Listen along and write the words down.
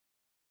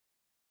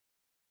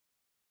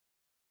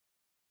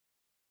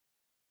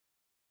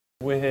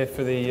We're here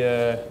for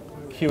the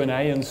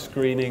Q&A and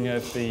screening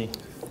of the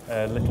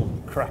Little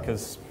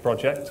Crackers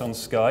project on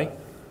Sky,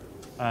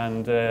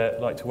 and I'd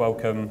like to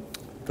welcome,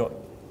 we've got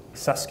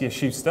Saskia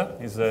Schuster,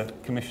 who's a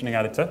commissioning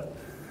editor,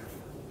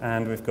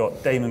 and we've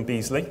got Damon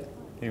Beesley,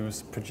 who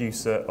was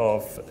producer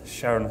of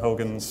Sharon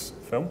Hogan's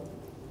film.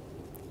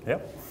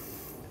 Yep.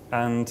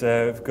 And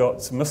we've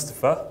got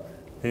Mustapha,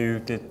 who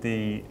did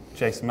the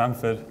Jason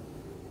Manford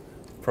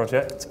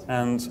project,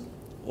 and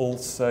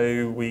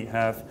also we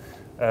have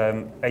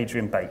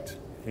Adrian Bate,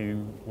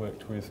 who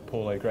worked with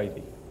Paul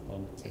O'Grady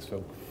on this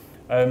film.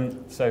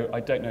 So I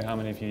don't know how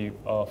many of you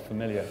are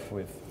familiar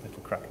with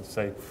Little Crackers,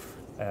 so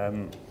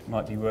it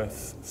might be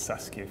worth,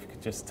 Saskia, if you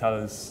could just tell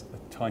us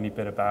a tiny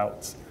bit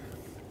about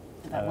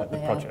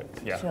the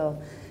project. Yeah. Sure.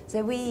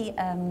 So we,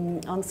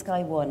 on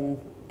Sky One,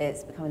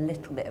 it's become a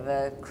little bit of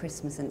a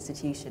Christmas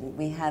institution.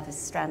 We have a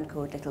strand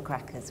called Little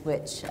Crackers,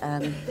 which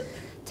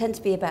tend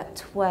to be about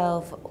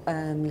 12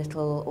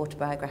 little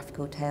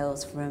autobiographical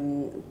tales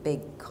from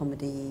big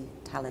comedy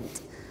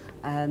talent.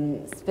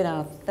 It's been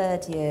our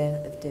third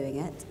year of doing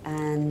it,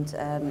 and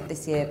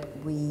this year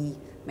we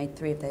made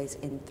 3 of those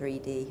in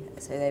 3D.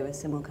 So they were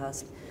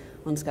simulcast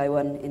on Sky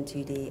One in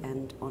 2D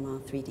and on our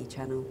 3D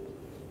channel.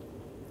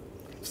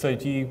 So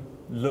do you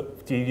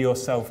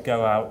yourself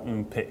go out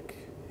and pick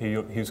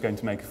who's going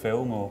to make a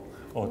film, or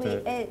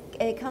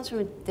it comes from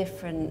a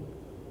different,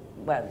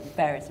 well,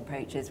 various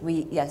approaches.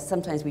 Yes,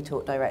 sometimes we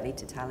talk directly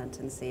to talent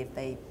and see if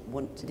they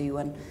want to do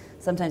one.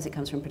 Sometimes it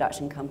comes from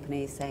production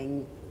companies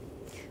saying,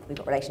 we've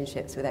got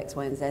relationships with X,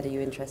 Y, and Z, are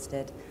you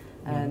interested?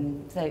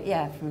 So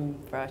yeah, from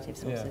a variety of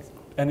sources.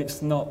 Yeah. And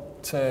it's not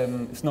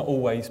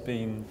always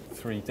been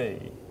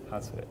 3D,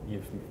 has it?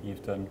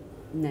 You've done.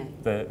 No.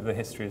 The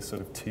history is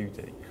sort of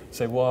 2D.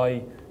 So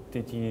why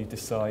did you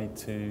decide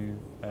to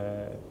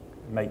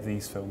make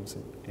these films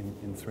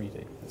in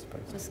 3D, I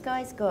suppose? Well,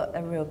 Sky's got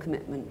a real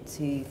commitment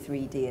to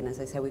 3D, and as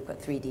I said, we've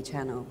got 3D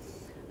channel.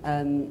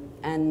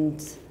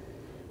 And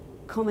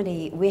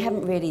comedy, we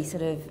haven't really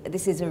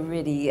this is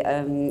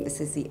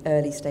the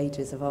early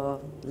stages of our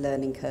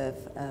learning curve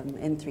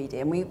in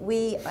 3D. And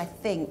we, I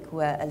think,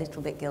 were a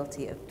little bit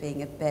guilty of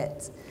being a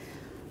bit,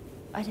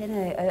 I don't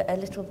know, a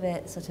little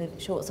bit sort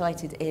of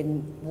short-sighted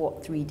in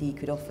what 3D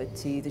could offer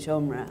to the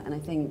genre. And I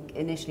think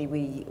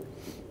initially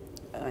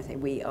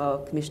our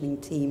commissioning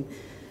team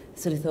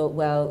sort of thought,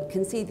 well,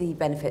 can see the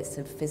benefits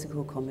of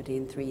physical comedy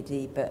in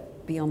 3D,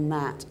 but beyond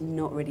that,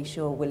 not really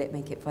sure, will it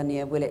make it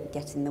funnier, will it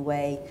get in the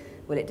way,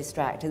 will it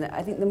distract? And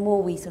I think the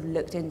more we sort of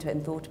looked into it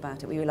and thought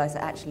about it, we realised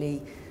that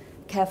actually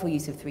careful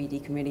use of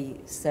 3D can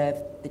really serve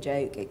the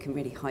joke, it can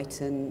really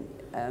heighten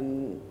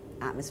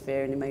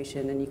atmosphere and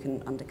emotion, and you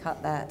can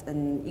undercut that,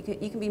 and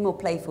you can be more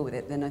playful with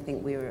it than I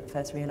think we were at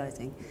first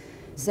realising.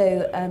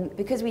 So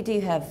because we do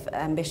have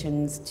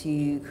ambitions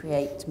to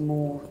create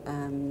more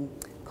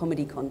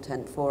comedy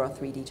content for our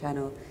 3D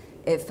channel,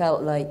 it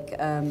felt like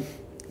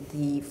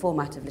the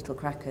format of Little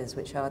Crackers,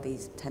 which are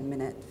these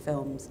 10-minute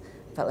films,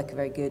 felt like a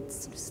very good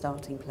sort of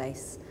starting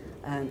place,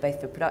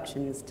 both for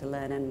productions to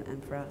learn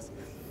and for us.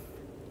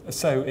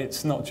 So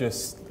it's not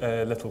just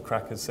Little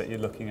Crackers that you're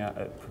looking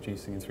at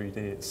producing in 3D,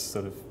 it's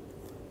sort of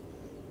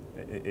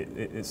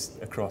it's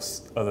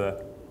across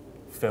other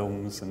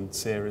films and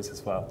series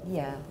as well.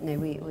 Yeah, no,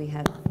 we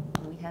have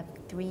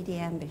 3D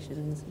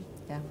ambitions.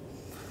 Yeah.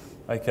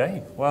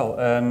 Okay, well,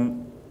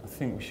 I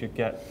think we should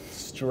get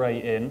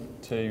straight in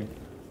to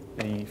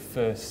the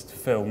first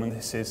film, and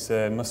this is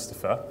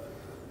Mustapha.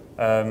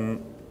 I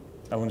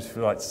wonder if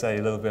you'd like to say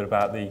a little bit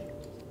about the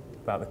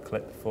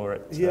clip for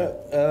it. Yeah,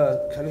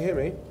 can you hear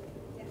me?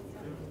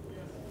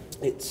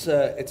 It's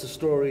a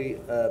story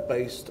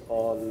based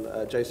on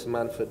Jason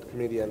Manford,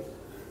 comedian,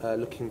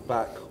 looking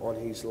back on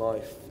his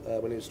life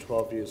when he was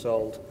 12 years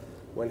old,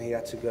 when he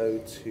had to go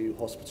to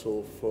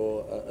hospital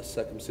for a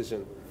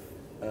circumcision.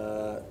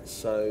 Yeah,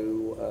 it's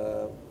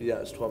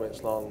 12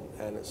 minutes long,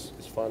 and it's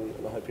fun,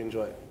 and I hope you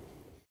enjoy it.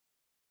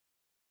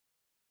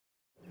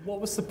 What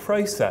was the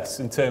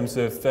process in terms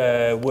of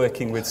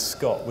working with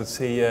Scott? Was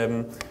he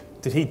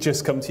did he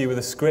just come to you with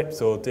a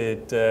script, or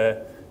did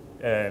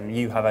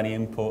you have any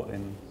input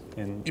in?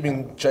 You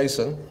mean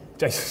Jason?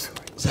 Jason,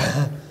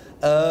 sorry.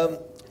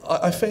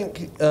 I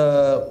think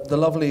the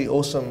lovely,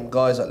 awesome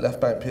guys at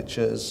Left Bank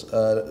Pictures,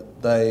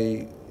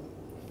 they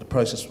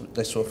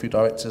saw a few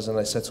directors and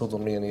they settled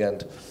on me in the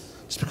end.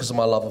 Just because of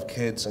my love of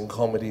kids and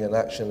comedy and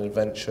action and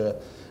adventure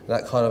and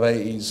that kind of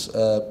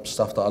 80s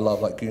stuff that I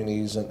love, like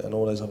Goonies and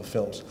all those other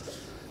films.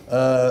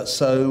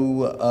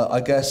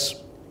 I guess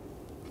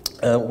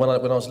when I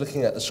was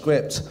looking at the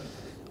script,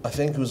 I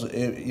think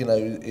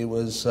it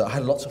was I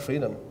had lots of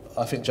freedom.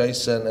 I think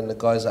Jason and the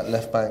guys at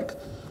Left Bank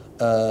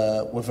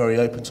were very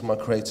open to my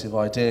creative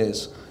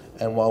ideas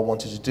and what I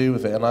wanted to do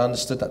with it. And I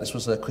understood that this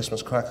was a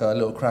Christmas cracker, a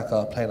little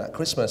cracker playing at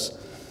Christmas.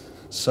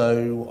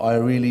 So I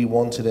really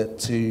wanted it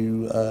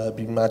to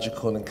be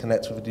magical and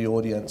connect with the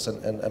audience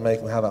and make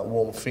them have that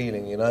warm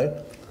feeling, you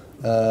know.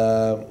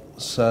 Were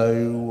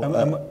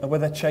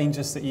there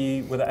changes that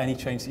were there any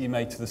changes that you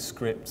made to the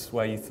script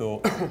where you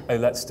thought, oh,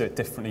 let's do it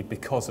differently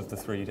because of the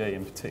 3D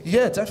in particular?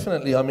 Yeah,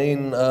 definitely. I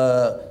mean,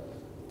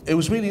 it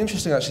was really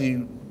interesting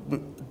actually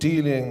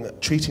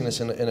treating this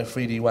in a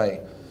 3D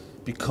way,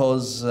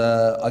 because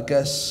I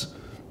guess,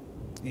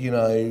 you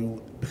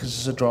know, because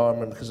it's a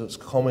drama and because it's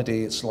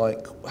comedy, it's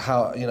like,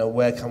 how, you know,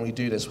 where can we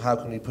do this? How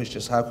can we push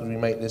this? How can we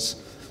make this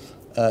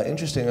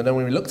interesting? And then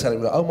when we looked at it,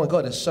 we were like, oh my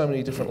God, there's so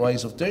many different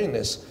ways of doing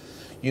this.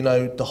 You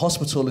know, the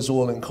hospital is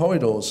all in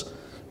corridors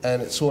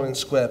and it's all in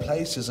square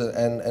places.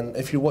 And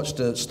if you watch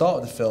the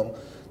start of the film,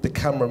 the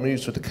camera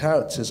moves with the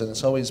characters and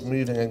it's always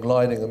moving and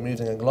gliding and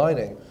moving and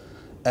gliding.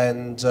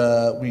 And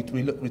we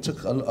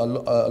took a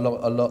lot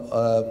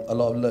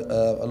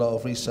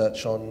of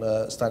research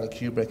on Stanley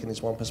Kubrick and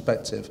his one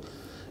perspective,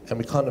 and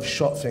we kind of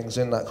shot things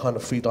in that kind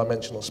of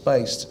three-dimensional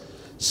space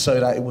so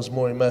that it was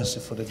more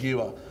immersive for the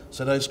viewer.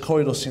 So those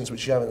corridor scenes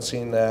which you haven't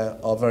seen there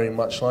are very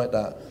much like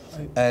that.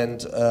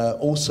 And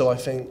also I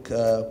think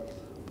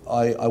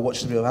I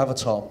watched a bit of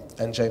Avatar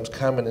and James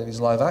Cameron and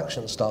his live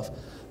action stuff,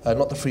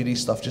 not the 3D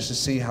stuff, just to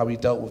see how he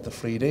dealt with the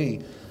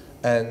 3D.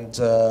 And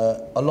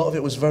a lot of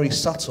it was very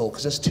subtle,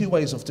 because there's two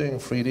ways of doing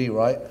 3D,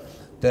 right?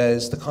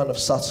 There's the kind of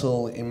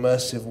subtle,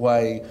 immersive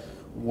way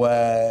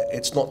where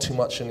it's not too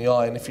much in the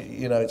eye, and if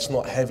you know, it's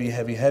not heavy,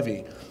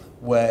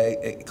 where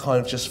it kind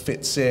of just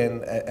fits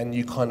in and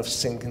you kind of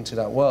sink into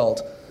that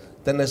world.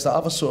 Then there's the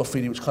other sort of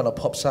 3D which kind of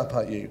pops up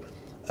at you,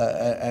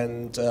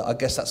 and I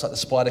guess that's like the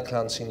spider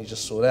clown scene you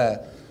just saw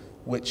there,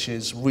 which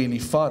is really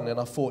fun. And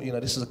I thought, you know,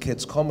 this is a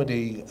kids'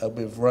 comedy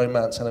with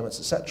romance elements,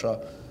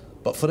 etc.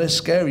 But for those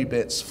scary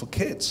bits for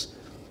kids,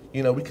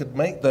 you know, we could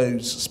make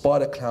those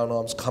spider clown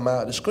arms come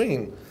out of the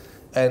screen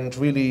and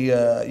really,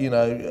 you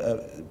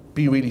know,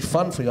 be really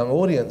fun for young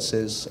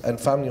audiences and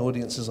family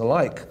audiences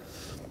alike.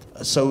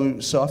 So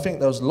I think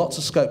there was lots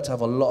of scope to have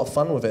a lot of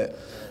fun with it,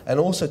 and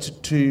also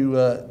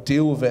to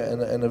deal with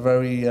it in a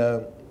very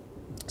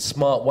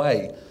smart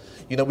way.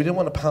 You know, we didn't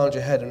want to pound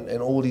your head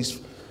in all these,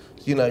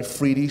 you know,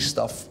 3D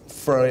stuff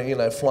flying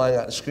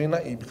out the screen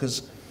at you, because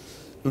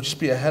it would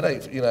just be a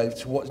headache, you know,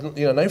 to watch.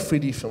 You know, no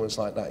 3D film is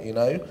like that, you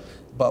know.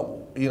 But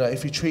you know,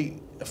 if you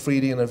treat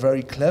 3D in a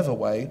very clever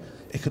way,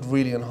 it could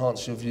really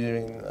enhance your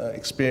viewing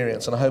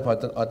experience. And I hope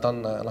I'd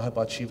done that, and I hope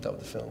I achieved that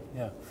with the film.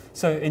 Yeah.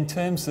 So in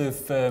terms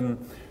of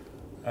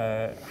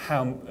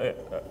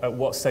at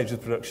what stage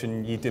of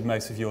production you did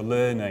most of your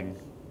learning,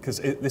 because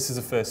this is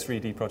the first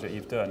 3D project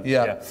you've done.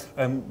 Yeah.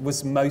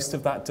 Was most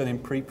of that done in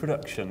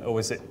pre-production, or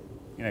was it,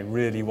 you know,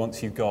 really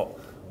once you got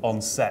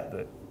on set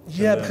that?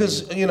 Yeah,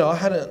 because, you know, I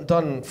hadn't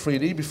done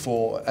 3D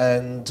before,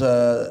 and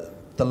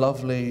the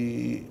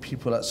lovely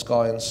people at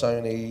Sky and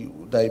Sony,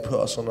 they put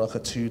us on like a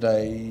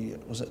 2-day,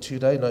 was it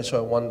 2-day? No,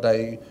 sorry,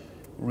 1-day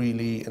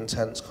really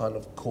intense kind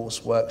of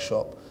course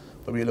workshop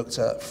where we looked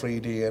at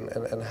 3D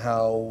and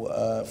how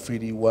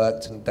 3D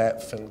worked in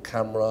depth and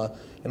camera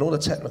and all the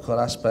technical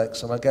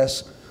aspects. And I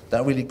guess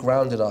that really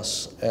grounded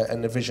us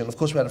in the vision. Of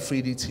course, we had a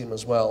 3D team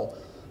as well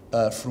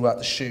throughout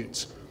the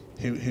shoot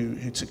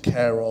who took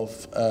care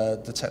of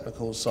the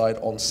technical side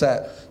on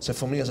set. So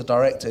for me as a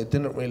director, it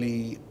didn't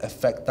really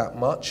affect that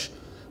much.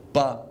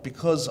 But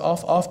because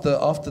after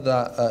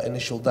that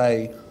initial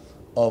day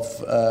of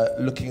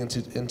looking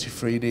into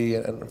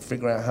 3D and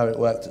figuring out how it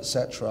worked,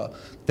 etc.,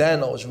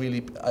 then I was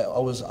really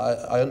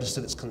I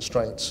understood its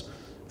constraints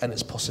and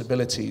its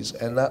possibilities,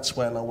 and that's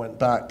when I went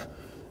back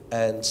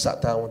and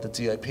sat down with the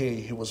DOP,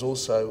 who was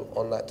also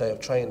on that day of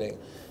training,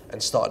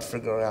 and started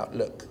figuring out,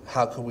 look,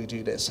 how can we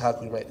do this? How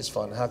can we make this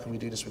fun? How can we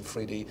do this with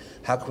 3D?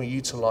 How can we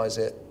utilize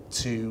it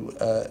to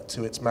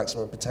its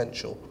maximum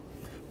potential?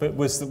 But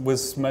was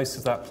most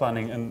of that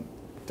planning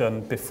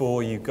done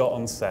before you got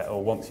on set,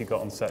 or once you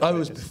got on set? Oh, it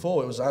was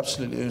before. It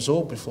was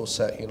all before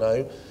set, you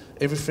know.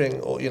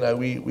 Everything, you know,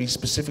 we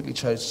specifically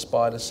chose the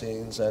spider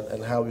scenes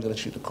and how we were going to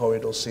shoot the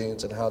corridor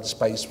scenes and how the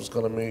space was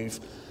going to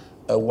move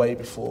way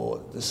before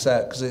the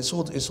set, because it's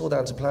all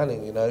down to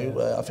planning, you know.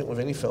 Yeah. I think with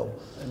any film,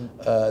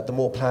 the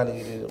more planning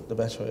you do, the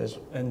better it is.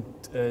 And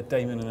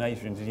Damon and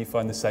Adrian, did you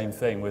find the same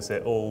thing? Was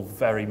it all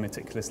very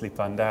meticulously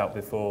planned out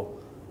before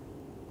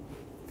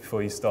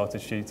you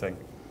started shooting?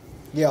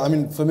 Yeah, I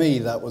mean, for me,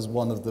 that was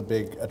one of the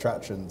big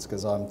attractions,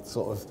 because I'm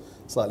sort of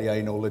slightly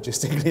anal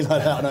logistically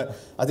like that. And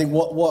I think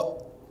what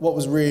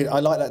was really, I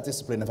like that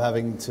discipline of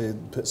having to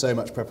put so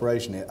much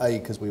preparation in. A,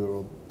 because we were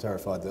all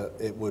terrified that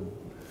it would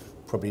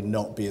probably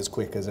not be as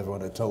quick as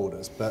everyone had told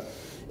us, but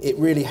it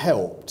really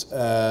helped.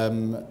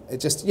 It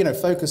just, you know,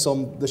 focus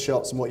on the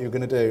shots and what you're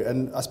going to do.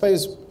 And I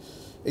suppose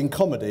in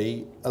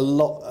comedy, a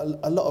lot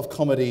of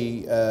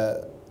comedy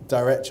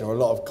direction or a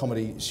lot of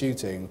comedy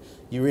shooting,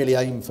 you really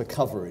aim for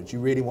coverage. You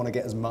really want to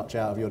get as much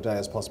out of your day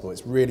as possible.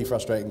 It's really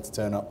frustrating to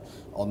turn up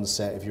on the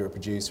set if you're a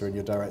producer and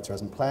your director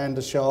hasn't planned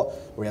a shot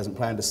or he hasn't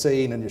planned a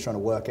scene and you're trying to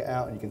work it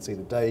out and you can see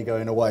the day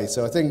going away.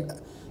 So I think,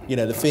 you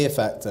know, the fear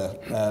factor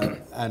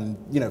and,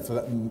 you know,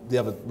 for the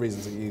other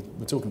reasons that you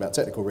were talking about,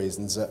 technical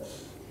reasons,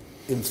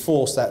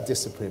 enforce that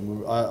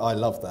discipline. I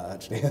love that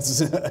actually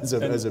as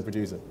a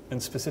producer.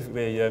 And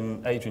specifically,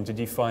 Adrian, did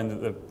you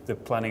find that the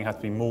planning had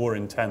to be more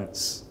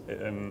intense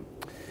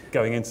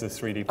going into the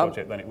 3D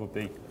project than it would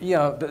be?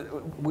 Yeah,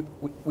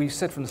 we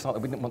said from the start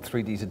that we didn't want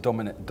 3D to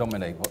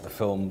dominate what the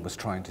film was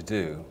trying to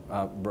do,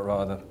 but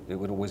rather it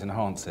would always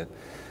enhance it.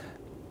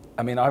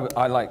 I mean,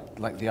 I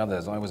like the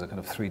others, I was a kind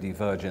of 3D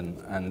virgin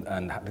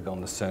and had to go on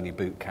the Sony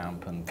boot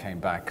camp and came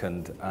back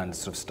and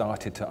sort of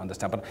started to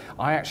understand. But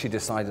I actually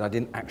decided I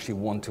didn't actually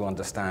want to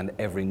understand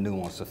every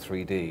nuance of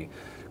 3D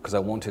because I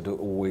wanted to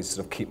always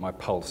sort of keep my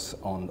pulse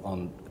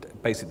on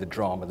basically the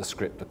drama, the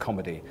script, the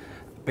comedy.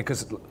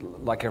 Because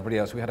like everybody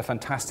else, we had a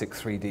fantastic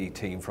 3D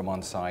team from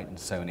On-Site and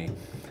Sony.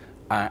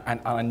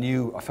 And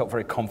I felt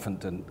very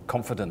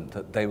confident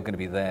that they were going to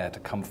be there to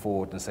come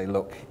forward and say,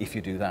 look, if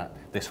you do that,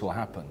 this will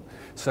happen.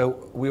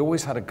 So we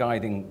always had a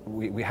guiding,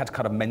 we had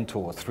kind of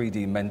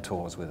 3D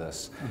mentors with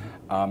us.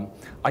 Mm-hmm.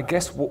 I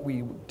guess what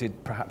we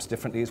did perhaps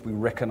differently is we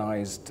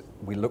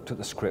looked at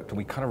the script and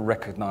we kind of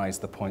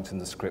recognized the points in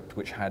the script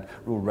which had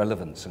real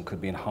relevance and could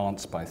be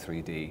enhanced by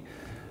 3D.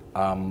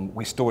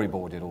 We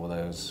storyboarded all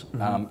those,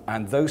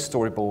 and those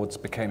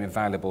storyboards became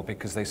invaluable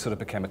because they sort of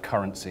became a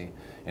currency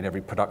in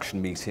every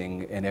production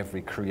meeting, in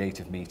every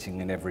creative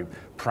meeting, in every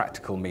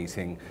practical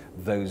meeting.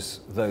 Those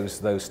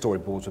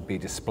storyboards would be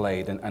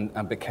displayed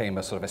and became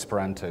a sort of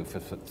Esperanto for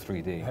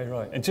 3D. Hey,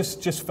 right. And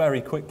just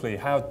very quickly,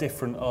 how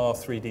different are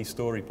 3D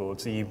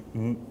storyboards? Are you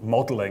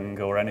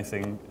modelling or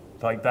anything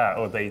like that,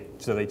 or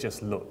do they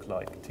just look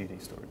like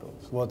 2D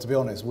storyboards? Well, to be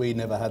honest, we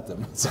never had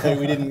them, so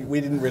we didn't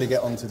really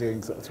get onto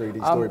doing sort of 3D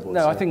storyboards.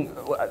 No, so. I think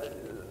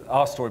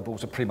our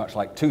storyboards are pretty much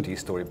like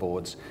 2D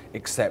storyboards,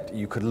 except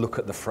you could look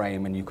at the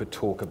frame and you could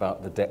talk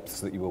about the depths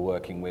that you were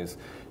working with.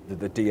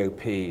 The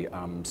DOP,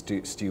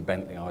 Stu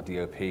Bentley, our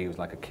DOP, was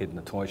like a kid in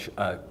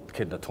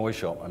a toy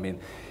shop. I mean,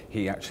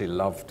 he actually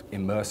loved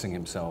immersing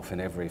himself in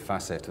every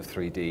facet of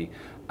 3D.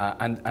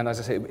 And as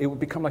I say, it would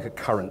become like a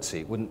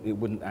currency. It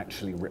wouldn't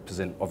actually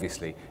represent,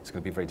 obviously, it's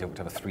going to be very difficult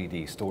to have a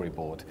 3D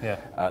storyboard.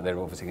 Yeah. They're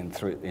obviously in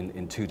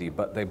 2D,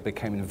 but they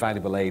became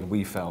invaluable aid,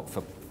 we felt,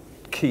 for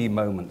key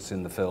moments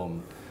in the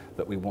film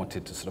that we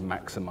wanted to sort of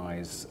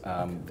maximise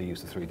the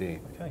use of 3D.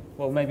 Okay,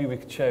 well maybe we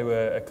could show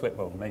a clip,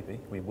 well maybe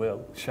we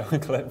will show a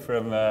clip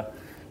from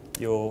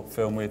your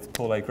film with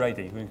Paul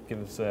O'Grady. Will you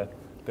give us a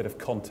bit of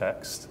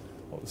context?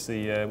 What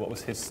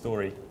was his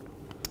story?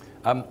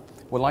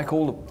 Well, like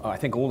I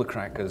think all the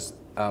crackers,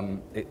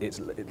 it's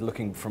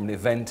looking from an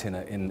event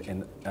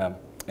in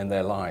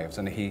their lives,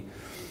 and he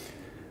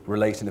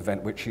related an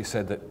event which he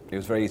said that it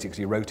was very easy because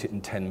he wrote it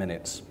in 10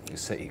 minutes.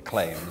 He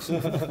claims.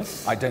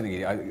 I don't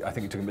think I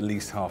think it took him at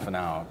least half an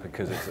hour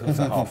because it's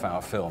a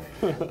half-hour film,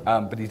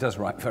 but he does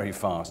write very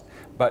fast.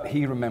 But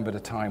he remembered a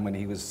time when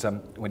he was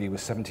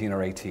 17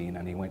 or 18,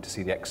 and he went to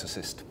see The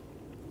Exorcist,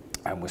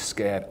 and was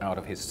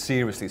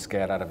seriously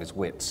scared out of his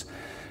wits.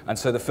 And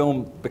so the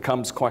film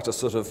becomes quite a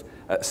sort of,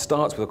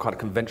 starts with quite a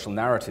conventional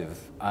narrative,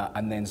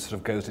 and then sort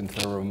of goes into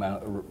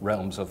the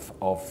realms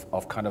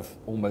of kind of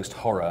almost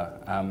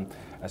horror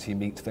as he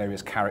meets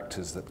various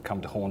characters that come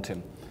to haunt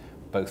him,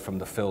 both from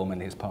the film and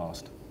his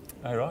past.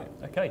 Oh, right,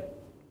 okay.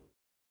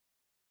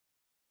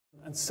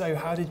 And so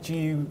how did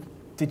you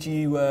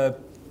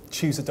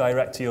choose a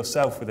director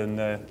yourself within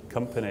the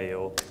company,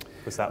 or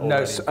was that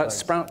already in place?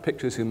 Sprout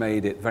Pictures, who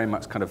made it, very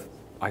much kind of,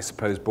 I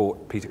suppose,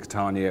 brought Peter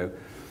Cattaneo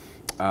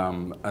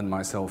and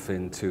myself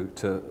in to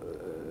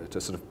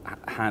sort of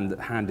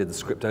handed the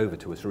script over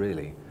to us,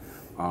 really.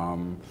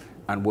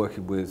 And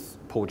working with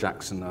Paul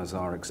Jackson as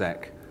our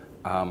exec,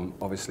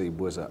 obviously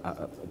was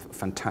a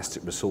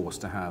fantastic resource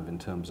to have in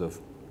terms of,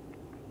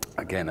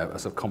 again, a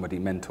sort of comedy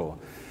mentor.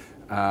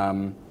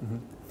 And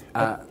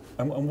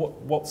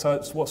what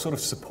sort of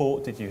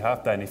support did you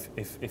have then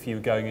if you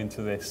were going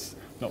into this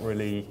not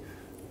really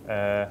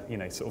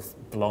sort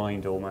of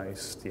blind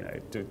almost?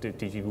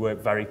 Did you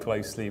work very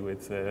closely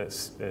with a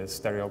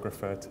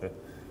stereographer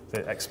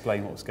to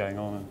explain what was going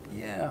on?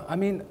 Yeah, I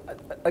mean,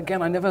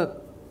 again, I never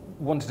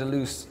wanted to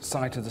lose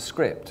sight of the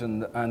script,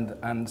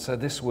 and so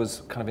this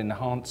was kind of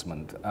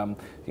enhancement.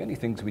 The only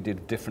things we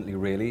did differently,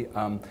 really,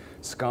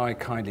 Sky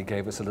kindly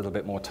gave us a little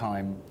bit more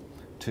time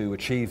to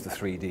achieve the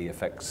 3D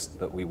effects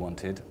that we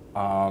wanted.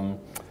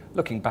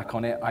 Looking back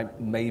on it,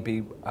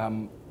 maybe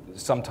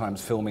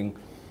sometimes filming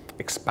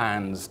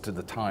expands to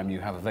the time you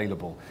have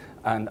available.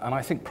 And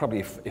I think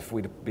probably if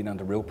we'd have been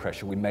under real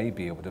pressure, we may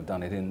be able to have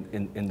done it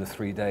in the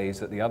 3 days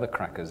that the other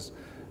crackers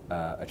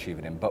achieve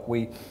it in. But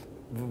we're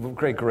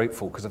very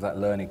grateful because of that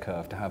learning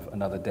curve to have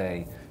another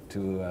day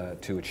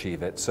to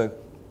achieve it. So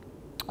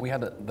we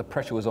had the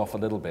pressure was off a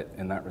little bit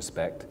in that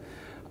respect.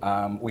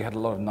 We had a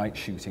lot of night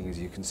shooting, as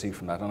you can see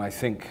from that. And I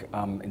think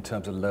in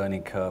terms of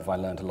learning curve, I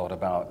learned a lot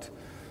about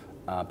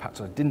perhaps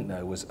what I didn't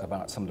know was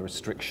about some of the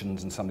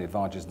restrictions and some of the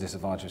advantages and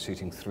disadvantages of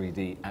shooting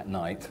 3D at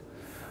night.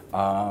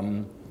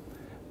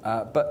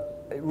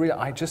 But really,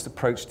 I just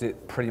approached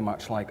it pretty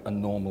much like a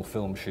normal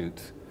film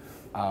shoot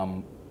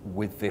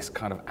with this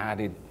kind of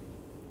added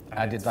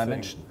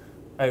dimension.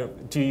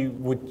 Do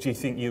you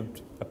think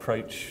you'd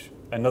approach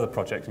another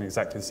project in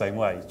exactly the same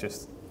way?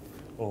 Just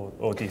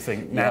or do you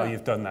think now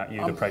you've done that,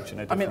 you'd approach it in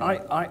a different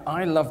way?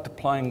 I loved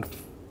applying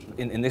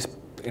in this.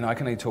 You know, I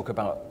can only talk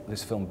about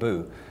this film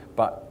Boo,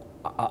 but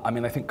I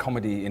mean, I think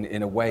comedy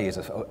in a way is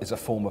a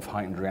form of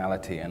heightened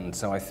reality, and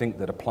so I think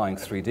that applying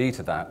 3D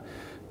to that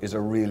is a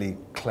really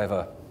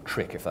clever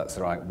trick, if that's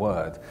the right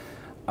word.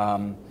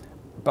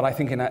 But I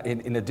think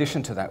in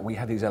addition to that, we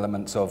had these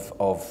elements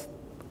of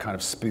kind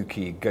of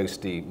spooky,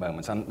 ghosty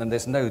moments, and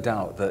there's no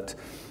doubt that,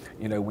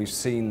 you know, we've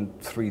seen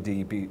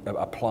 3D be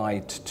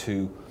applied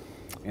to,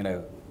 you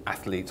know,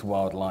 athletes,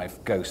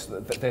 wildlife, ghosts.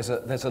 There's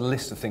a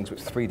list of things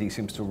which 3D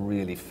seems to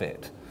really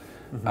fit.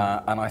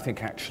 Mm-hmm. And I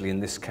think actually in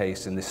this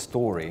case, in this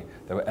story,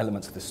 there were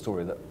elements of this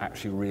story that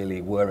actually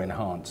really were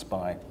enhanced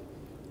by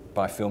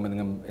filming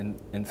them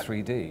in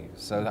 3D.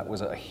 So that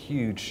was a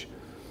huge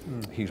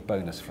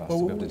bonus for us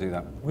to be able to do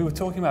that. We were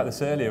talking about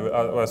this earlier.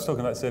 I was talking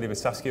about this earlier with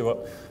Saskia.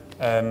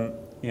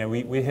 You know,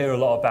 we hear a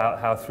lot about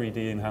how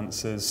 3D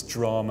enhances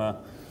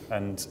drama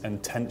and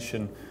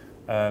tension.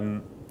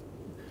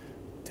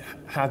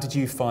 How did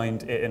you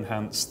find it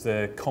enhanced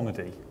the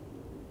comedy?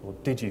 Or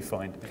did you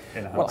find it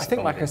enhanced Well, I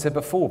think, comedy? like I said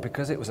before,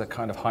 because it was a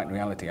kind of heightened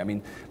reality. I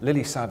mean,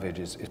 Lily Savage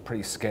is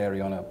pretty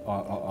scary on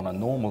a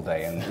normal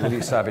day, and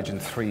Lily Savage in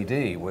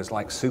 3D was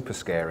like super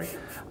scary.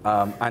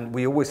 And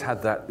we always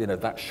had that, you know,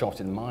 that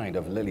shot in mind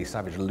of Lily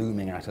Savage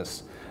looming at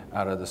us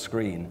out of the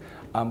screen.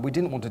 We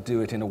didn't want to do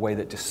it in a way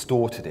that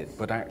distorted it,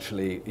 but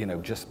actually, you know,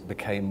 just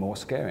became more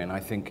scary. And I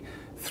think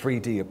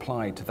 3D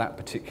applied to that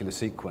particular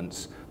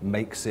sequence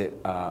makes it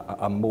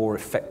a more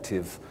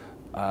effective,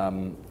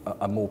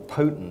 a more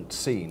potent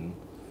scene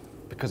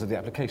because of the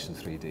application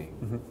of 3D.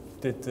 Mm-hmm.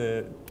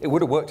 It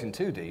would have worked in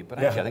 2D, but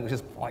actually I think it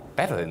was just like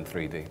better in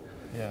 3D.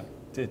 Yeah.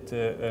 Did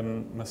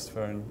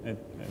Mustapha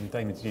and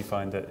Damon, did you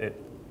find that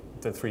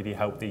the 3D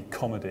helped the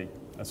comedy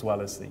as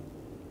well as the?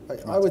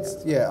 I would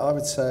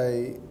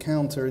say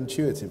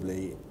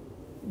counterintuitively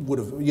would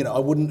have, you know, I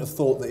wouldn't have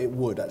thought that it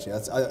would actually.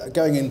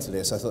 Going into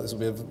this, I thought this would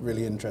be a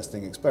really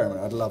interesting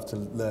experiment. I'd love to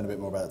learn a bit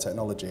more about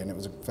technology, and it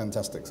was a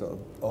fantastic sort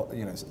of,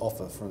 you know,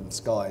 offer from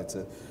Sky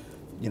to,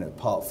 you know,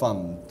 part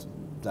fund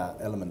that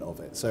element of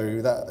it.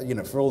 So that, you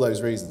know, for all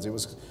those reasons, it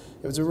was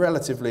a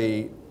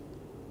relatively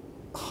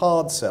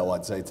hard sell,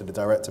 I'd say, to the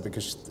director,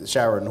 because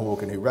Sharon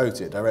Horgan, who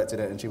wrote it, directed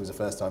it, and she was a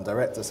first-time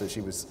director, so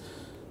she was,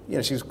 you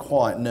know, she was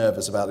quite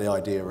nervous about the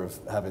idea of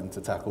having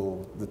to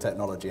tackle the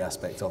technology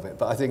aspect of it.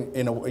 But I think,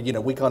 you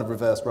know, we kind of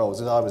reversed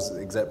roles. As I was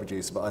exec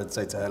producer, but I'd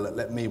say to her,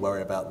 let me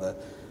worry about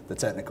the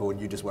technical, and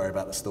you just worry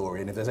about the story.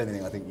 And if there's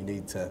anything I think you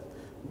need to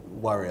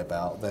worry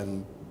about,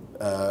 then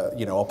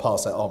you know, I'll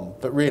pass that on.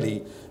 But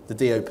really, the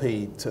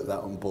DOP took that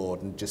on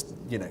board and just,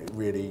 you know,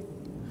 really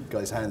got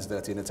his hands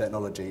dirty in the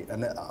technology.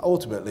 And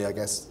ultimately, I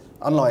guess,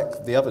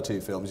 unlike the other two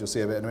films, you'll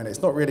see a bit in a minute,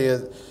 it's not really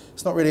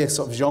a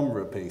sort of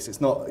genre piece.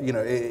 It's not, you know,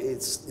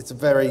 it's a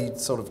very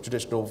sort of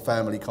traditional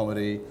family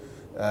comedy,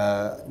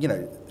 you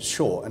know,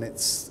 short, and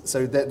it's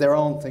so there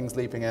aren't things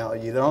leaping out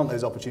at you. There aren't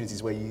those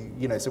opportunities where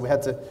you know. So we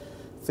had to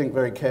think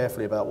very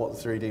carefully about what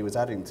the 3D was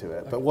adding to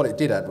it. But what it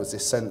did add was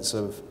this sense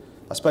of,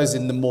 I suppose,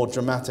 in the more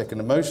dramatic and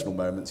emotional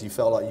moments, you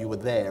felt like you were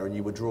there and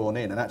you were drawn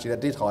in. And actually,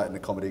 that did heighten the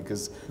comedy,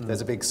 because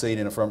there's a big scene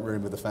in a front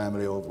room with the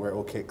family, or where it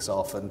all kicks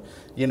off, and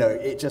you know,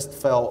 it just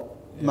felt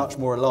much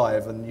more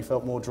alive, and you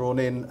felt more drawn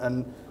in.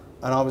 And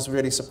I was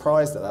really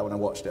surprised at that when I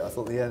watched it. I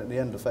thought the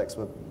end effects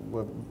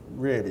were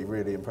really,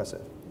 really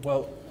impressive.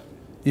 Well,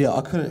 yeah,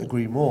 I couldn't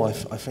agree more. I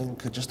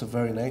think just the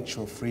very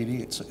nature of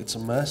 3D, it's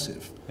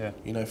immersive. Yeah.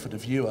 You know, for the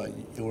viewer,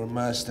 you're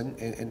immersed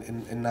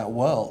in that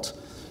world.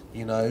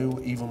 You know,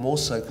 even more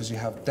so because you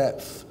have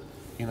depth,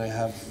 you know, you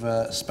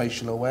have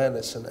spatial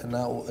awareness, and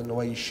the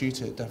way you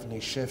shoot it definitely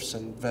shifts,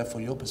 and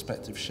therefore your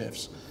perspective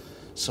shifts.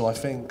 So I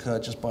think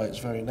just by its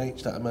very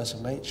nature, that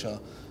immersive nature,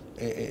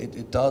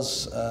 it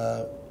does,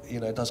 you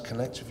know, it does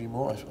connect with you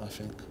more, I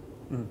think.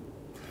 Mm.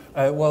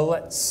 Well,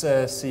 let's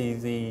see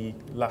the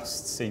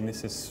last scene.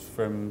 This is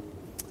from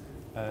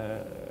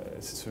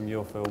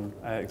your film.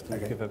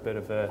 Give a bit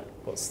of a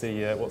what's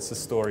the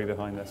story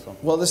behind this one?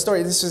 Well, the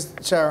story. This is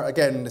Sharon.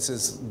 Again, this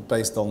is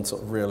based on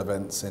sort of real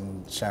events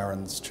in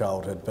Sharon's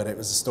childhood. But it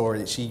was a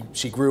story.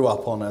 She grew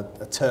up on a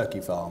turkey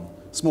farm,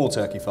 small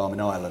turkey farm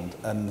in Ireland,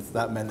 and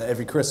that meant that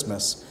every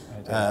Christmas.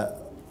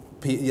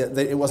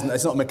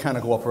 It's not a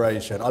mechanical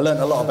operation. I learned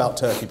a lot about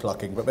turkey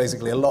plucking, but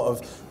basically a lot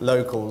of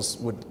locals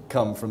would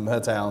come from her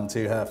town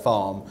to her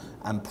farm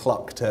and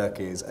pluck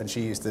turkeys, and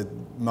she used to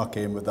muck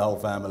in with the whole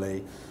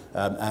family.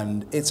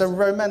 And it's a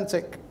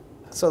romantic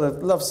sort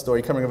of love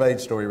story, coming of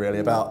age story really,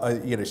 about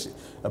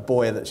a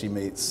boy that she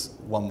meets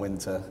one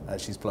winter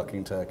as she's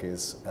plucking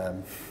turkeys.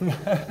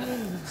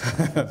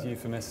 It's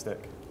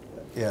euphemistic.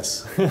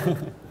 Yes.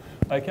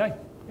 Okay,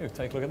 we'll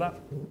take a look at that.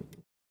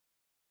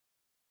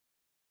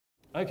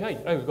 Okay,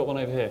 we've got one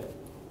over here.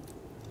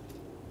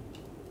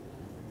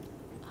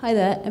 Hi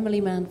there, Emily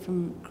Mann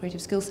from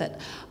Creative Skillset.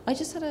 I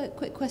just had a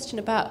quick question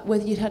about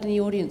whether you'd had any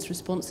audience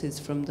responses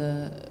from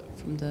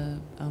the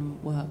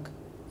work,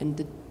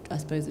 and I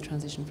suppose the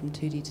transition from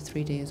 2D to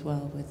 3D as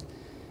well. With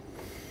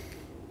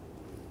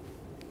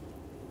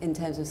in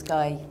terms of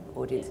Sky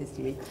audiences,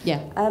 do you mean?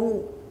 Yeah.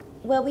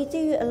 Well, we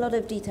do a lot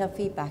of detailed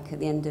feedback at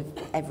the end of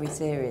every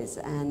series,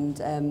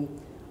 and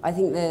I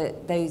think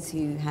that those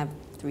who have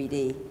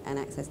 3D and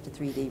access to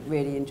 3D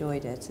really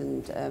enjoyed it,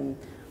 and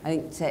I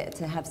think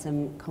to have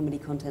some comedy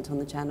content on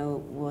the channel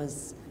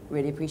was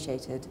really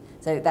appreciated.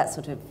 So that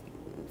sort of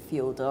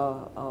fueled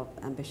our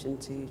ambition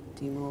to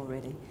do more,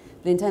 really.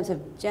 But in terms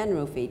of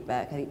general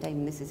feedback, I think,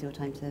 Damon, this is your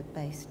time to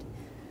boast.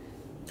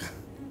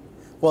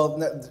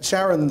 Well,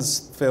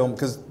 Sharon's film,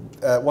 because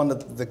one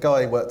of the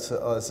guy who worked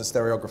as a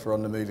stereographer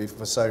on the movie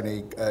for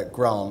Sony,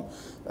 Grant,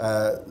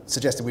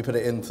 suggested we put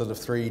it in for the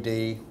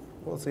 3D.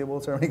 What's the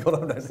award ceremony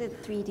called? It's a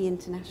 3D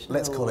International.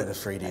 Let's call it a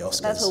 3D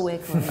Oscars. That's what we're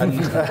calling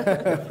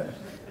it.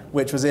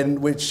 Which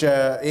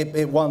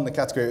it won the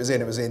category it was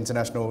in. It was the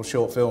International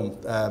Short Film,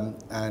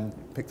 and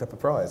picked up a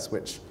prize,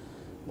 which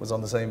was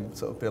on the same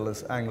sort of bill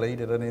as Ang Lee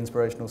did an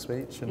inspirational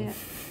speech. And yeah,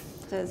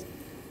 so it's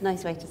a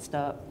nice way to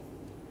start.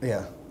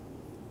 Yeah.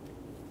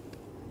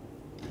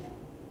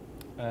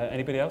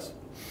 Anybody else?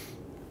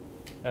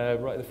 Right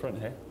at the front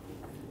here.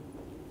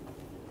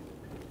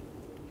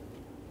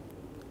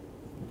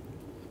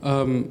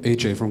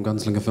 AJ from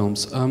Gunslinger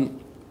Films.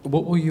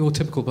 What were your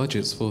typical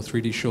budgets for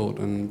 3D short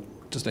and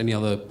just any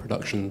other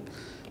production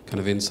kind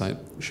of insight,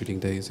 shooting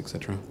days,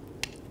 etc.?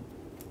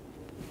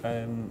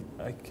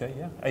 Okay,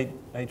 yeah.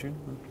 Adrian?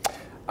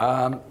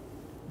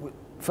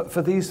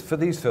 For these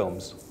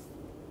films?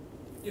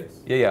 Yes.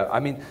 Yeah. I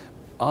mean,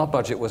 our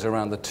budget was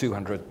around the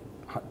 200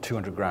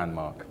 grand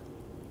mark.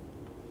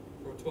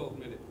 For a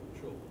 12-minute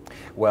short?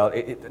 Well,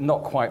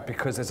 not quite,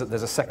 because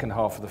there's a second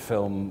half of the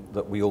film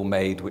that we all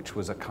made, which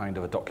was a kind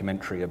of a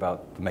documentary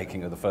about the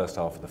making of the first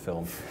half of the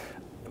film.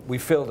 We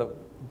filled a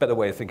better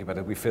way of thinking about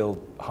it. We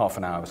filled half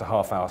an hour. It was a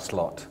half-hour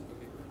slot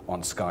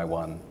on Sky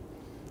One,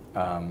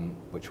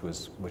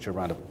 which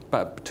around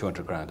about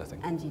 200 grand, I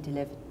think. And you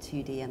delivered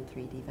 2D and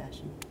 3D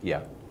version.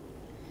 Yeah.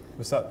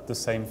 Was that the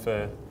same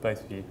for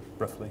both of you,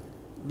 roughly?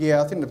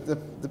 Yeah, I think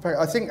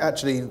I think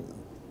actually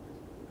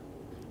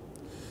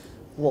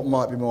what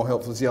might be more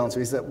helpful as the answer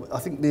is that I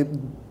think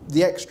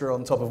the extra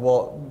on top of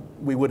what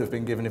we would have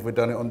been given if we'd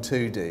done it on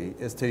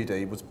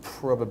 2D was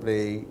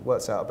probably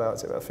works out about,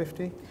 is it about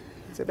 50?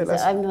 Is it a bit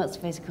less? I'm not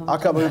supposed to comment.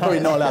 I can't. We're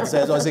probably not allowed to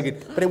say. As I was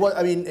thinking, but it was.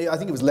 I mean, I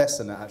think it was less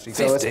than that actually.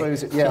 50. So I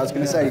suppose, yeah, I was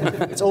going to say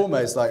it's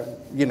almost like,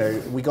 you know,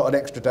 we got an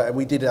extra day.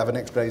 We did have an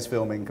extra day's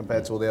filming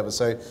compared to all the others.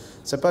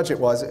 So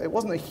budget-wise, it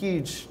wasn't a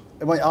huge.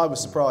 I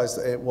was surprised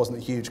that it wasn't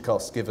a huge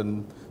cost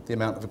given the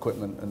amount of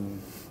equipment,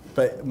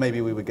 but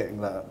maybe we were getting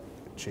that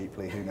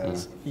cheaply. Who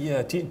knows?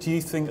 Yeah. Do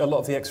you think a lot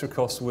of the extra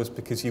cost was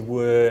because you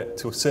were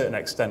to a certain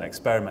extent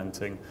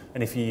experimenting,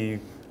 and if you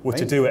were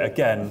to do it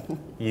again,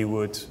 it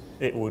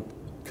would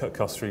cut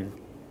costs through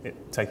it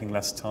taking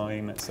less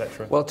time,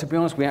 etc.? Well, to be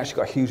honest, we actually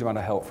got a huge amount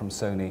of help from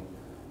Sony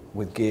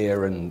with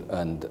gear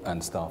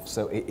and stuff.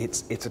 So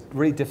it's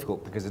really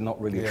difficult because it's not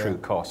really a true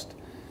cost.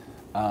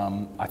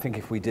 I think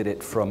if we did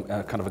it from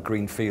kind of a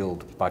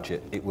greenfield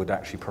budget, it would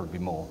actually probably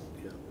be more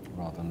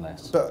rather than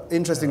less. But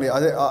interestingly,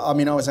 I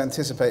mean, I was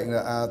anticipating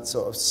that our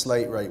sort of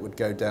slate rate would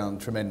go down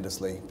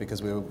tremendously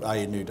because we were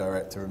A, a new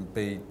director, and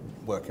B,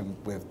 working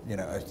with, you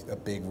know, a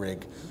big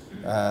rig.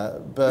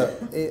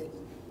 But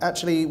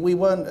actually, we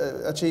weren't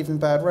achieving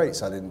bad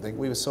rates, I didn't think.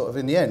 We were sort of,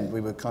 in the end, we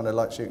were kind of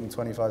like shooting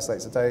 25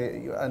 slates a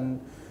day, and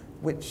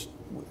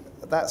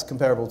that's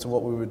comparable to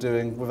what we were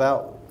doing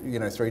without, you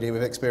know, 3D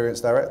with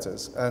experienced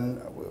directors. And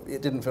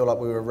it didn't feel like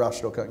we were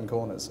rushed or cutting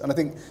corners. And I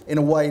think, in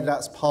a way,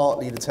 that's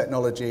partly the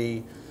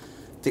technology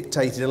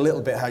dictated a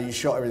little bit how you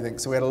shot everything.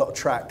 So we had a lot of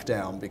track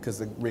down because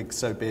the rig's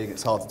so big,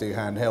 it's hard to do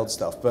handheld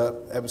stuff. But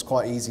it was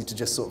quite easy to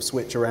just sort of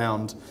switch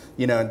around,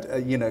 you know.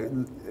 And you know,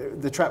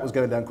 the track was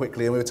going down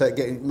quickly, and we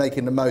were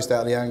making the most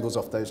out of the angles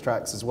off those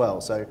tracks as well.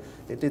 So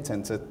it did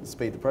tend to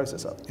speed the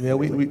process up. Yeah,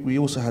 we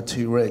also had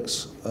two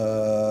rigs,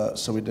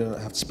 so we didn't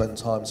have to spend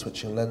time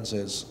switching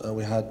lenses.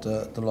 We had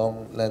the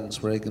long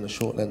lens rig and the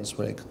short lens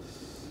rig,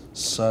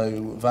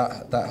 so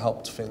that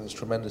helped things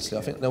tremendously.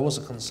 I think there was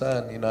a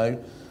concern, you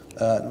know.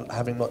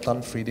 Having not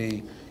done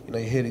 3D, you know,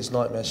 you hear these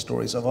nightmare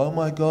stories of, oh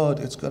my God,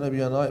 it's going to be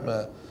a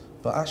nightmare.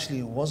 But actually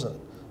it wasn't.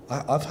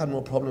 I've had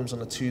more problems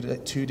on a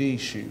 2D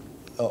shoot,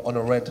 on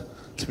a red,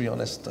 to be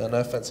honest. No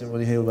offense to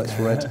anybody here who likes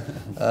red,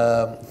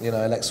 you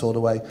know, Alex all the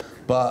way.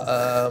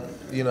 But,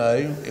 you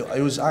know,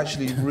 it was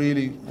actually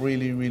really,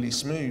 really, really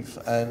smooth.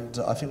 And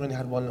I think we only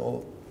had one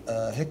little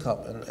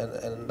hiccup,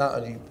 and that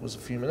only was a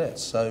few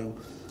minutes. So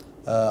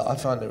I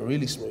found it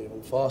really smooth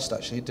and fast,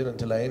 actually. It didn't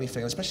delay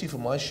anything, especially for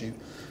my shoot.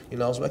 You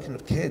know, I was working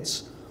with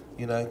kids.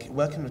 You know,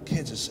 working with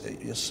kids,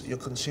 you're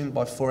consumed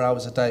by 4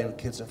 hours a day with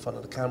kids in front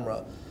of the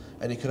camera,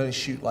 and you could only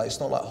shoot, like, it's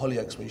not like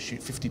Hollyoaks where you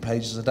shoot 50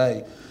 pages a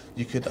day.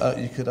 You could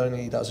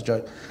only, that was a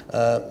joke,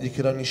 you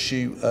could only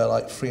shoot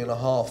like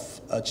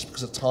 3.5 just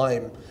because of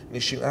time, and you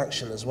shoot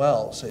action as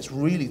well, so it's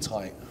really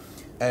tight.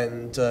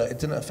 And it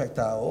didn't affect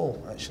that at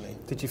all, actually.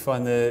 Did you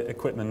find the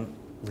equipment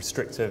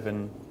restrictive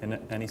in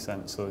any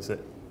sense, or is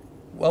it?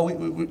 Well,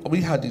 we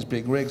had these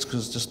big rigs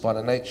because just by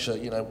the nature,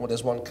 you know, well,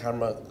 there's one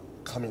camera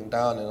coming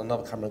down and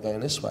another camera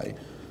going this way.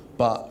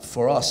 But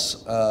for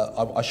us,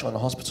 I shot in a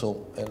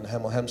hospital in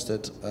Hemel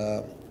Hempstead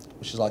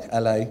which is like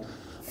LA,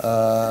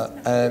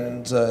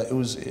 and it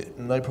was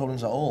no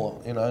problems at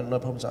all. You know, no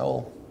problems at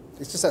all.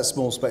 It's just that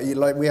small space.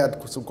 Like we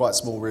had some quite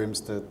small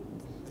rooms to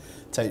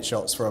take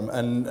shots from,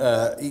 and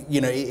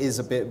you know, it is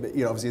a bit.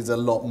 You know, obviously there's a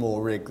lot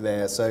more rig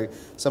there, so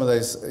some of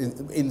those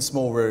in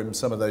small rooms,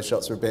 some of those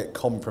shots are a bit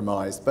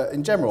compromised. But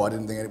in general, I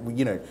didn't think it.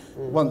 You know,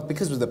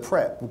 because of the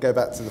prep, we'll go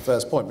back to the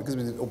first point. Because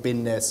we've all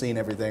been there, seen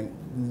everything,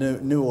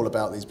 knew all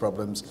about these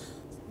problems.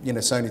 You know,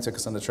 Sony took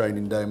us on the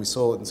training day, and we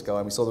saw it in Sky,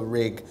 and we saw the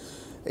rig.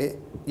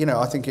 You know,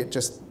 I think it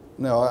just.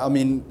 No, I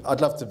mean,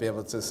 I'd love to be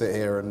able to sit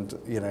here and,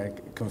 you know,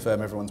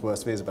 confirm everyone's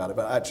worst fears about it,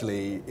 but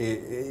actually,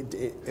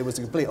 it was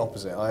the complete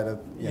opposite. I had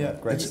a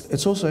great...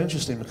 It's also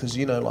interesting because,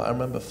 you know, like I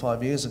remember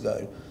 5 years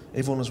ago,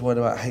 everyone was worried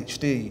about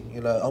HD,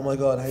 you know, oh my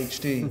God,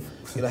 HD,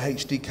 you know,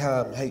 HD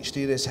cam,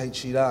 HD this,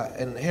 HD that,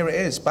 and here it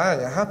is, bang,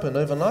 it happened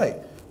overnight,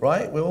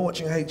 right? We're all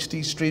watching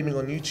HD streaming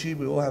on YouTube,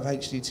 we all have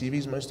HD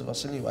TVs, most of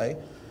us anyway,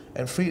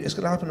 and it's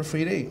going to happen in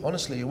 3D,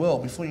 honestly, it will,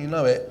 before you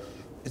know it,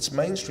 it's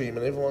mainstream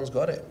and everyone's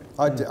got it.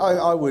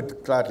 I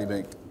would gladly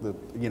make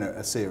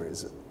a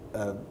series,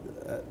 a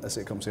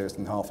sitcom series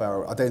in half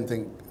hour. I don't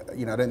think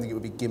it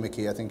would be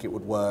gimmicky. I think it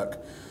would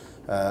work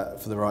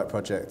for the right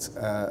project.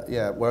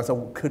 Whereas I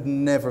could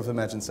never have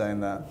imagined saying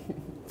that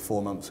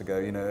 4 months ago.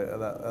 You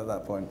know, at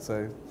that point.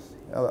 So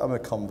I'm a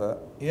convert.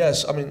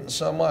 Yes, I mean,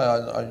 so am I.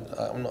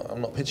 I'm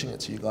not pitching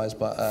it to you guys,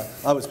 but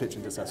I was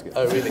pitching to Saskia.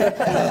 Oh really?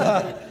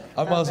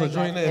 I might as well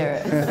join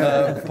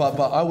in. But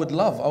I would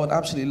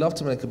absolutely love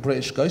to make a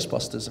British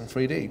Ghostbusters in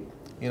 3D.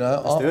 You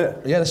know, let's do it.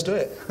 Yeah, let's do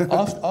it.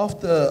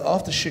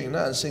 after shooting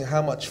that and seeing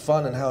how much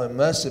fun and how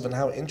immersive and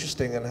how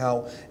interesting and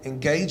how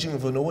engaging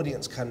of an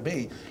audience can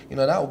be, you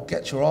know, that will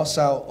get your ass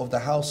out of the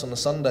house on a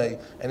Sunday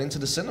and into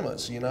the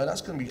cinemas. You know,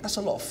 that's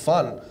a lot of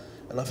fun,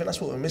 and I think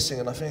that's what we're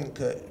missing. And I think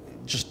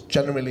just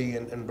generally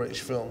in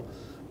British film.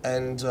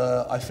 And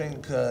I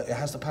think it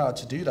has the power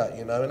to do that,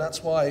 you know, and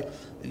that's why,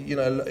 you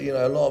know,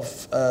 a lot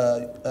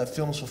of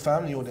films for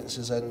family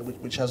audiences and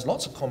which has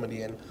lots of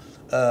comedy in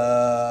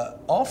are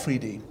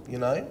 3D, you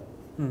know.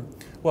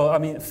 Well, I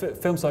mean,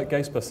 films like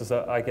Ghostbusters,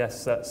 I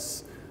guess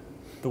that's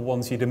the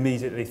ones you'd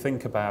immediately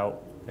think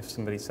about if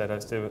somebody said,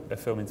 "Let's do a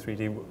film in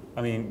 3D."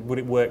 I mean, would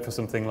it work for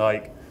something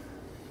like,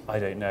 I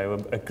don't know,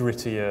 a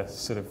grittier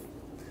sort of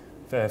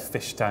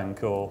fish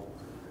tank or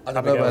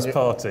Abigail's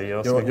Party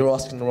or something? You're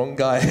asking the wrong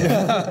guy.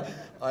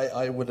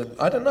 I wouldn't.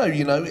 I don't know.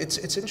 You know,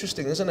 it's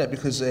interesting, isn't it?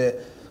 Because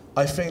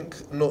I think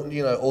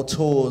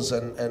auteurs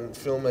and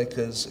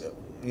filmmakers,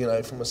 you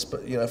know, from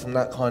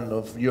that kind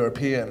of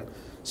European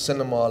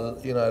cinema,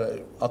 you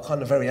know, are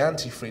kind of very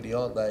anti-3D,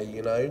 aren't they?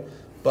 You know,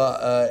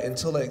 but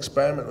until they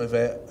experiment with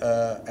it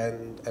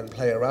and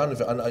play around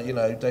with it, and you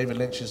know, David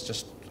Lynch is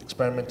just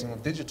experimenting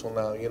with digital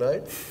now. You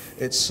know,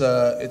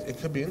 it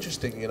could be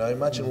interesting. You know,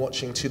 imagine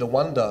watching To the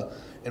Wonder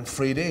in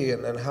 3D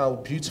and how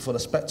beautiful a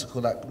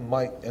spectacle that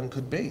might and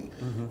could be.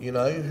 You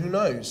know, who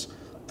knows?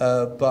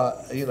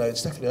 But you know,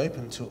 it's definitely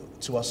open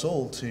to us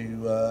all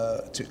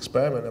to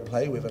experiment and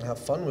play with and have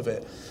fun with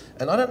it.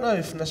 And I don't know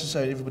if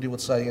necessarily everybody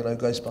would say, you know,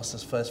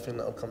 Ghostbusters first thing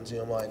that will come to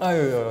your mind.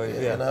 Oh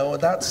yeah. You know,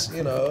 that's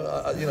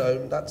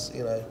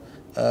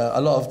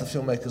a lot of the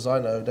filmmakers I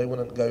know, they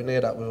wouldn't go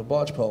near that with a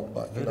barge pole.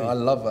 But you know, I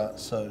love that.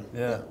 So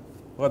yeah.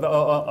 Well,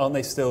 aren't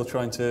they still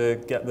trying to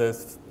get the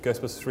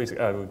Ghostbusters 3?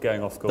 Oh, we're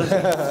going off course.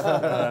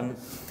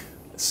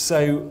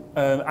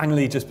 Ang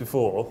Lee, just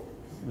before,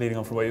 leading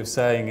on from what you were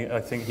saying, I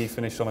think he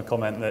finished on a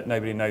comment that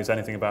nobody knows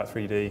anything about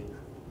 3D,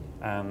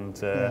 and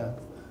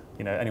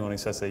you know, anyone who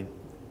says they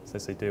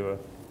do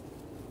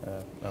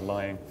are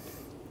lying.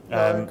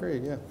 I agree.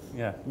 Yeah.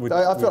 Yeah.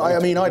 I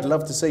mean, I'd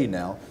love to see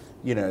now,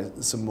 you know,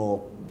 some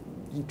more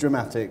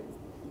dramatic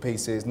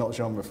pieces, not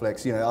genre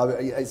flicks. You know,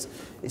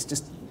 it's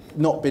just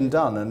not been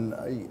done, and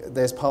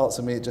there's parts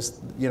of me just,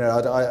 you know,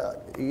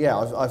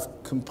 I've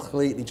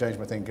completely changed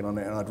my thinking on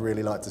it, and I'd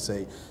really like to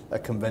see a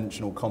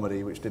conventional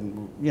comedy which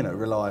didn't, you know,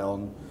 rely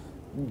on,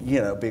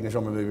 you know, being a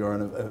genre movie or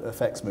an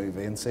effects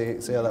movie, and see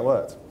how that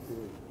worked.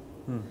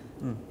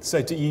 So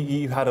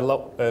you had a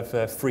lot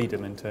of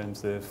freedom in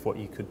terms of what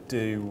you could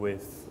do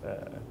with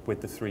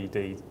the 3D.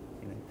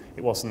 You know,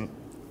 it wasn't,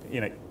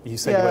 you know, you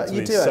said you went to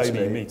these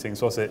Sony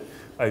meetings. Was it,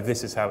 oh,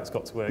 this is how it's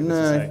got to work?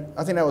 No,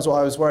 I think that was what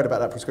I was worried about,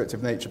 that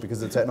prescriptive nature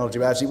because of the technology.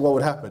 But actually, what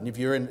would happen if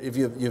you're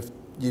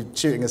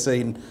shooting a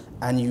scene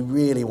and you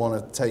really want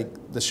to take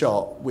the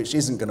shot, which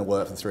isn't going to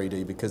work for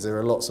 3D because there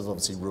are lots of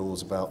obviously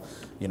rules about,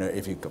 you know,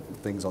 if you've got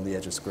things on the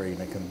edge of screen,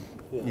 it can,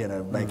 you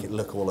know, make it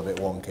look all a bit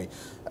wonky.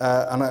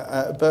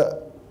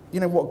 But you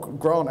know what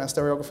Grant, our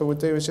stereographer, would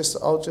do is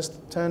I'll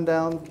just turn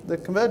down the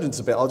convergence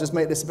a bit. I'll just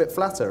make this a bit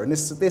flatter, and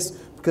this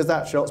because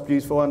that shot's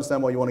beautiful. I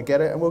understand why you want to get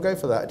it, and we'll go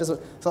for that.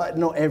 It's like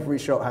not every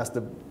shot has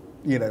to,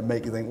 you know,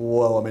 make you think,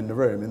 whoa, I'm in the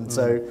room. And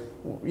so,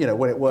 you know,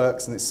 when it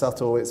works and it's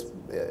subtle, it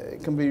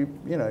can be,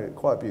 you know,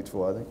 quite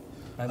beautiful, I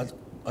think.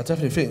 I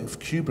definitely think if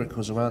Kubrick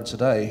was around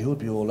today, he would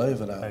be all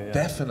over that. Oh, yeah.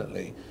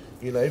 Definitely.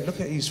 You know,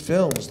 look at his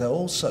films; they're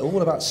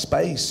all about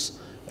space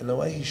and the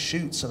way he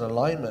shoots and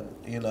alignment,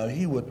 you know,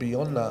 he would be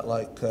on that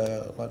like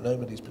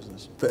nobody's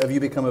business. But have you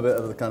become a bit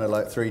of the kind of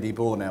like 3D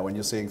bore now when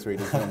you're seeing 3D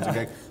films and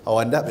going, oh,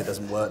 and that bit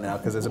doesn't work now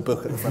because there's a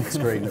book at the front of the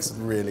screen that's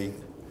really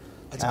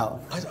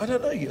out? I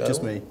don't know, you know.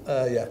 Just me.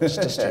 Yeah,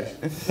 just you.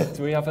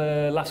 Do we have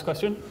a last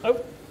question?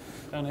 Oh,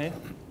 down here.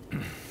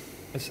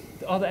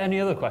 Are there any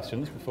other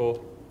questions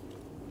before?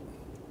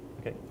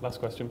 Okay, last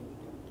question.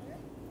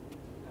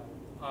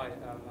 Hi,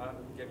 I'm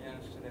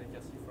Damon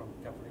from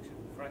Collection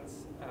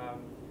France.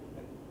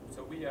 And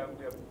so we are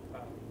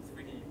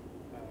 3D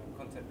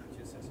content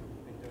producers, so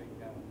we've been doing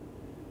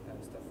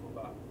stuff for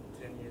about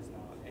 10 years now.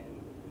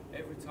 And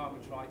every time we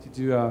try to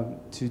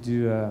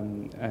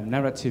do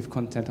narrative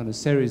content on the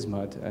series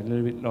mode, a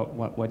little bit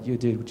like what you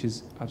did, which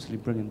is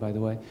absolutely brilliant, by the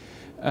way.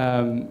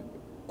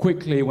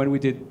 Quickly, when we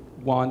did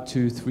 1,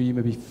 2, 3,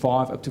 maybe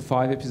 5, up to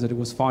 5 episodes, it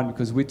was fine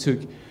because we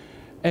took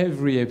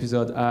every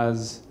episode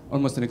as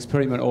almost an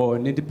experiment or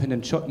an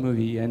independent short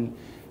movie, and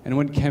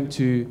when it came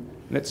to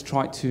let's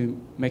try to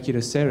make it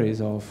a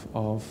series of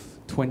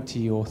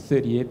 20 or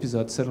 30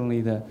 episodes, suddenly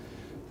the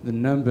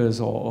numbers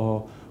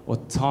or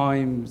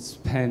time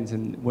spent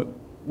and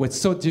were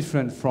so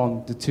different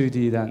from the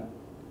 2D that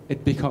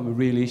it became a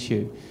real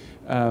issue.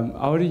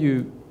 How do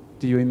you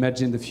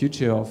imagine the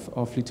future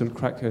of Little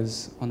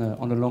Crackers on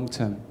a long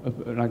term,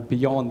 like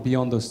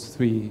beyond those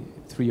three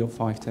or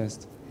 5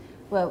 tests?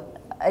 Well,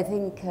 I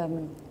think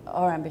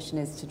our ambition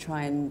is to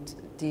try and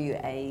do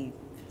a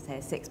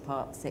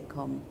 6-part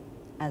sitcom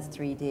as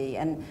 3D,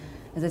 and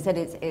as I said,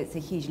 it's a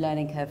huge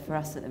learning curve for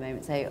us at the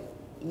moment. So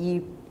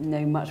you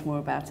know much more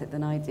about it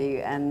than I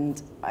do,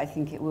 and I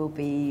think it'll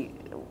be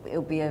a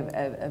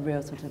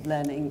real sort of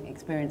learning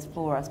experience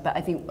for us. But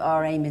I think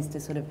our aim is to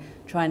sort of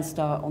try and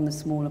start on the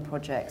smaller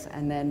projects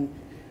and then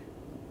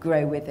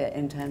grow with it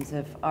in terms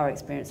of our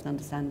experience and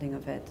understanding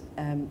of it.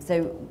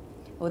 So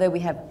although we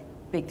have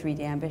big 3D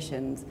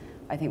ambitions,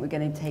 I think we're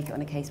going to take it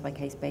on a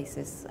case-by-case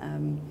basis,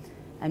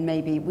 and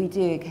maybe we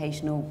do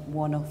occasional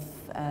one-off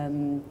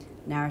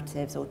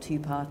narratives or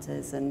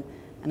 2-parters, and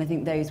I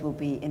think those will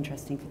be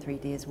interesting for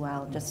 3D as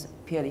well, just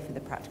purely for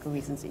the practical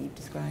reasons that you've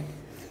described.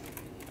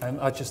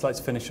 I'd just like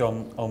to finish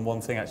on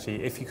one thing,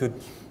 actually. If you could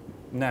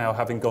now,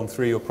 having gone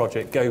through your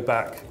project, go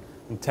back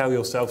and tell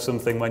yourself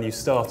something when you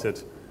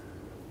started,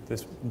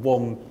 this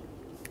one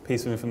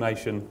piece of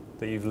information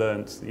that you've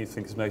learned that you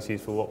think is most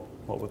useful,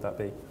 what would that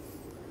be?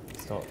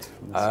 Start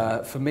from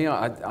this for me,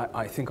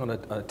 I think on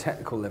a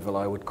technical level,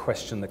 I would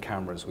question the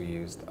cameras we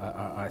used.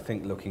 I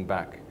think looking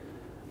back,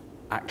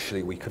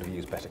 actually we could have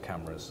used better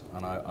cameras,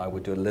 and I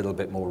would do a little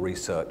bit more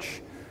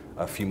research,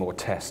 a few more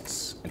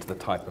tests into the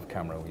type of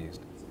camera we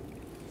used.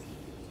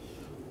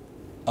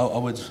 I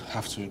would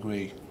have to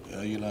agree.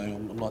 You know,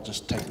 I'm not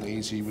just taking the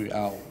easy route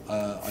out.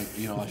 I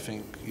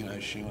think, you know,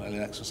 shooting an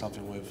LX or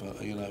something with,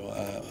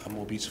 a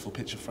more beautiful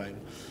picture frame,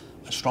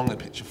 a stronger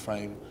picture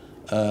frame,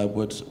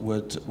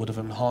 would have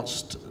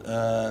enhanced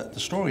the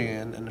story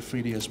and the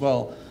 3D as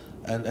well.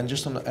 And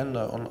just on the end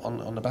note,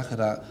 on the back of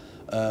that,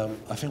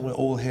 I think we're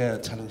all here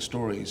telling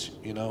stories.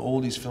 You know, all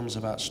these films are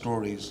about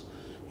stories.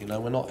 You know,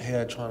 we're not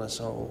here trying to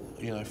sell,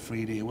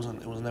 3D. It was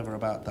never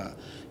about that.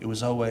 It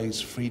was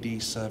always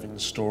 3D serving the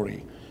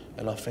story.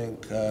 And I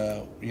think,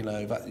 I know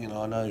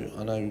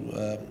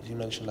you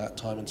mentioned that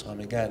time and time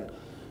again.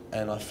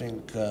 And I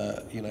think,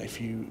 if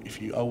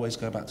you always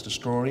go back to the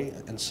story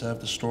and serve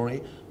the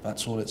story,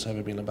 that's all it's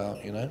ever been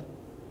about, you know?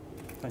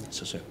 Thanks.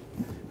 That's it.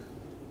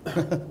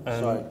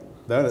 Sorry.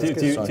 No, that's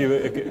do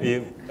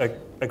you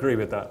agree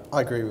with that?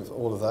 I agree with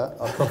all of that.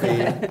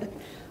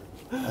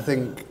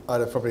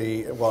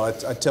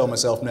 I'd tell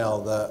myself now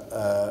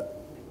that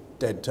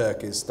dead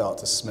turkeys start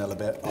to smell a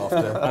bit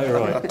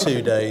after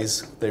 2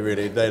 days.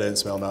 They don't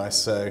smell nice,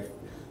 so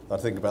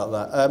I'd think about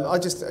that.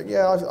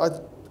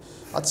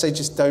 I'd say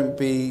just don't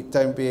be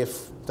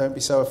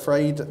so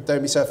afraid.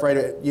 Don't be so afraid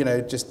of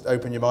it. Just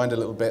open your mind a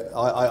little bit.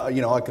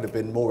 I could have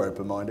been more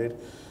open-minded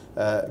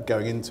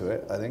going into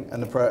it, I think,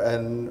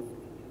 and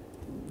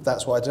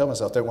that's what I tell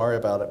myself. Don't worry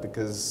about it,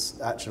 because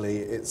actually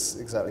it's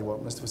exactly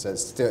what Mustapha said.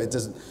 Still, it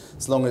doesn't.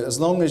 As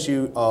long as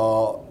you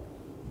are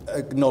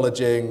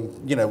acknowledging,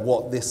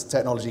 what this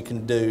technology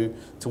can do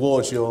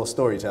towards your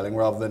storytelling,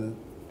 rather than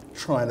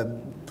trying to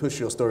push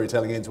your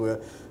storytelling into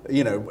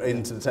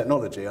the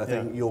technology, I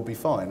think you'll be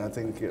fine. I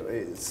think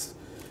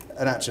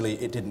and actually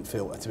it didn't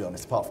feel, to be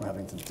honest, apart from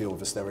having to deal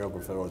with a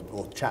stereographer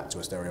or chat to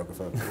a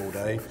stereographer all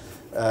day,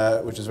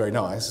 which was very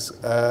nice,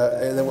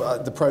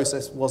 the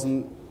process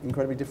wasn't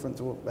incredibly different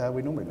to how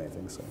we normally make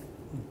things. So.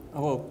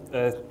 Oh,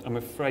 well, I'm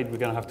afraid we're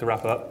going to have to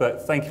wrap up,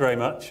 but thank you very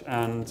much,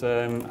 and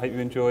hope you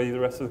enjoy the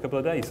rest of the couple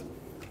of days.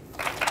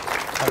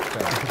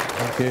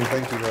 Thank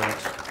you very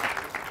much.